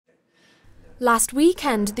Last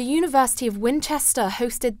weekend, the University of Winchester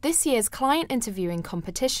hosted this year's client interviewing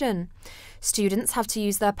competition. Students have to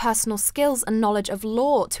use their personal skills and knowledge of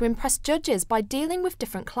law to impress judges by dealing with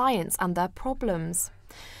different clients and their problems.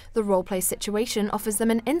 The role-play situation offers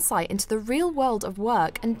them an insight into the real world of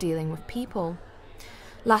work and dealing with people.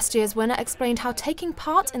 Last year's winner explained how taking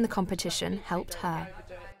part in the competition helped her.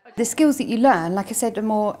 The skills that you learn, like I said, are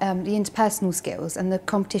more the interpersonal skills, and the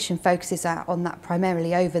competition focuses on that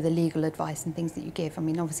primarily over the legal advice and things that you give. I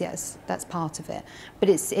mean, obviously that's part of it, but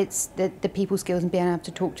it's the people skills and being able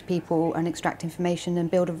to talk to people and extract information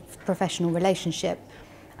and build a professional relationship.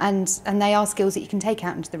 And they are skills that you can take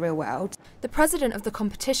out into the real world. The president of the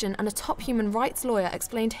competition and a top human rights lawyer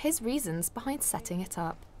explained his reasons behind setting it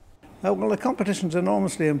up. Well, the competition's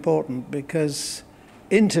enormously important because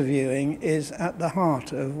interviewing is at the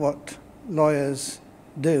heart of what lawyers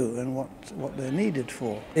do and what they're needed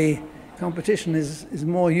for. The competition is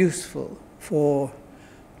more useful for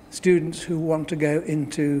students who want to go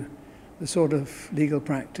into the sort of legal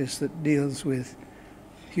practice that deals with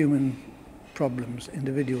human problems,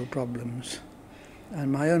 individual problems.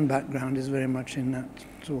 And my own background is very much in that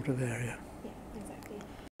sort of area. Yeah, exactly.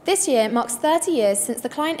 This year marks 30 years since the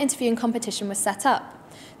client interviewing competition was set up.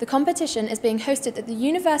 The competition is being hosted at the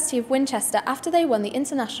University of Winchester after they won the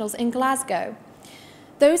internationals in Glasgow.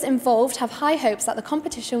 Those involved have high hopes that the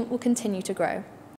competition will continue to grow.